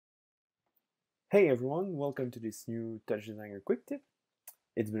Hey everyone, welcome to this new TouchDesigner quick tip.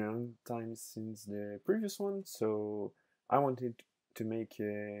 It's been a long time since the previous one, so I wanted to make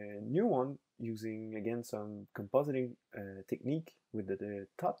a new one using again some compositing technique with the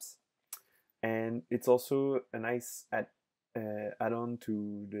tops, and it's also a nice add-on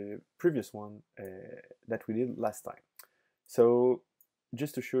to the previous one that we did last time. So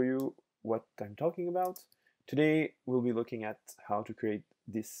just to show you what I'm talking about, today we'll be looking at how to create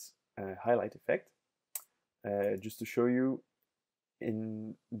this highlight effect. Just to show you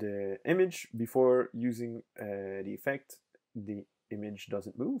in the image before using the effect, the image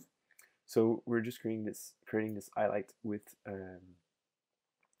doesn't move. So we're just creating this highlight with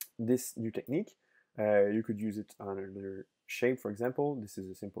this new technique. You could use it on another shape, for example. This is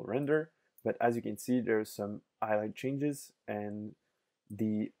a simple render, but as you can see, there's some highlight changes and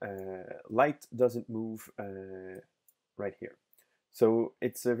the light doesn't move right here. So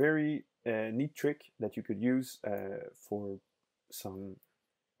it's a very neat trick that you could use for some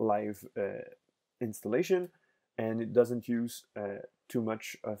live installation, and it doesn't use too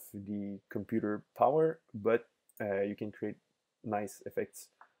much of the computer power, but you can create nice effects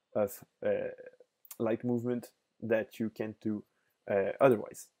of light movement that you can't do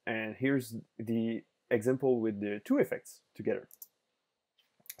otherwise. And here's the example with the two effects together.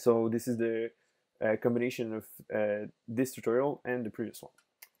 So this is the combination of this tutorial and the previous one.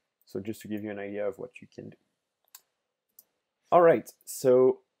 So just to give you an idea of what you can do. All right,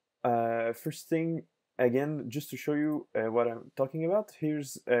 so first thing, again, just to show you what I'm talking about,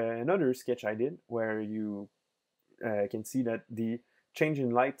 here's another sketch I did where you can see that the change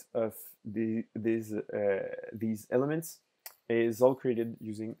in light of these elements is all created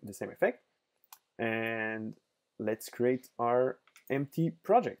using the same effect. And let's create our empty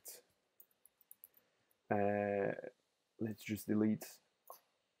project. Let's just delete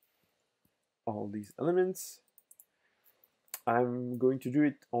all these elements. I'm going to do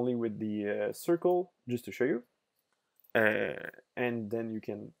it only with the circle just to show you. And then you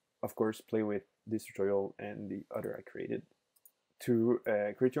can, of course, play with this tutorial and the other I created to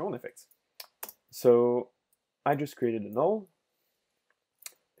create your own effects. So I just created a null.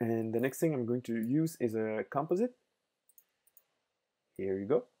 And the next thing I'm going to use is a composite. Here you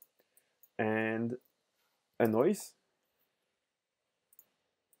go. And a noise.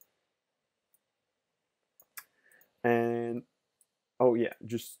 And oh yeah,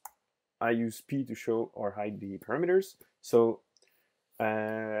 just I use P to show or hide the parameters. So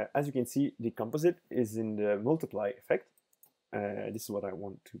as you can see, the composite is in the multiply effect. This is what I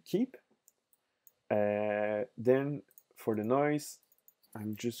want to keep. Then for the noise,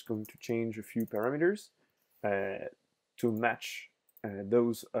 I'm just going to change a few parameters to match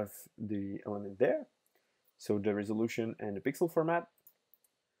those of the element there. So the resolution and the pixel format.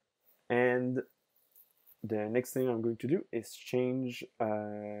 And the next thing I'm going to do is change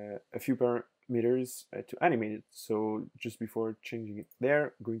a few parameters to animate it. So just before changing it there,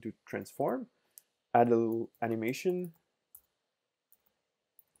 I'm going to transform, add a little animation,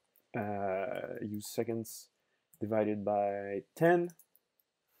 use seconds divided by 10.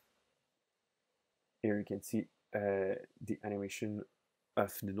 Here you can see the animation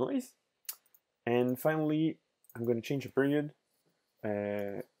of the noise. And finally, I'm going to change the period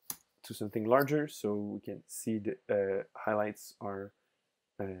to something larger, so we can see the highlights are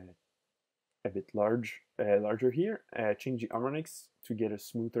a bit larger here. Change the harmonics to get a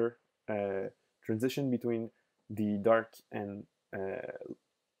smoother transition between the dark and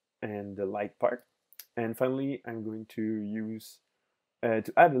the light part. And finally, I'm going to use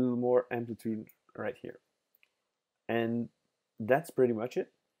to add a little more amplitude right here. And that's pretty much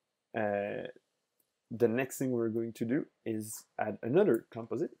it. The next thing we're going to do is add another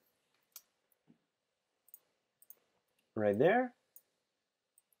composite right there.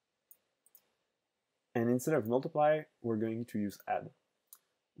 And instead of multiply, we're going to use add.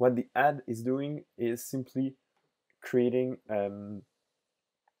 What the add is doing is simply creating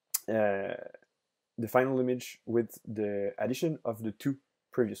the final image with the addition of the two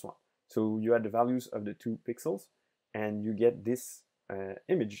previous one. So you add the values of the 2 pixels and you get this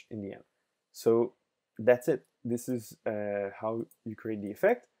image in the end. So that's it. This is how you create the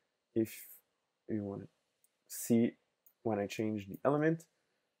effect. If you want to see when I change the element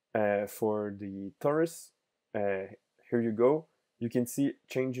for the torus, here you go. You can see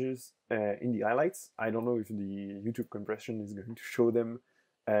changes in the highlights. I don't know if the YouTube compression is going to show them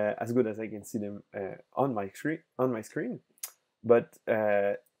as good as I can see them on my screen. But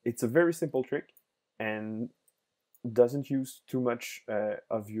it's a very simple trick and doesn't use too much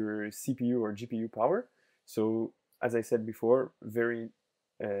of your CPU or GPU power. So as I said before, very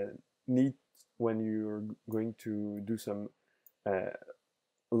neat when you're going to do some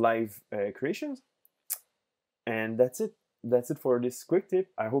live creations. And that's it. That's it for this quick tip.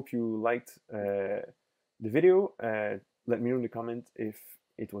 I hope you liked the video. Let me know in the comment if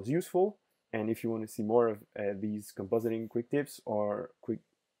it was useful, and if you want to see more of these compositing quick tips or quick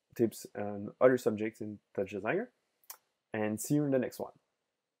tips on other subjects in TouchDesigner. And see you in the next one.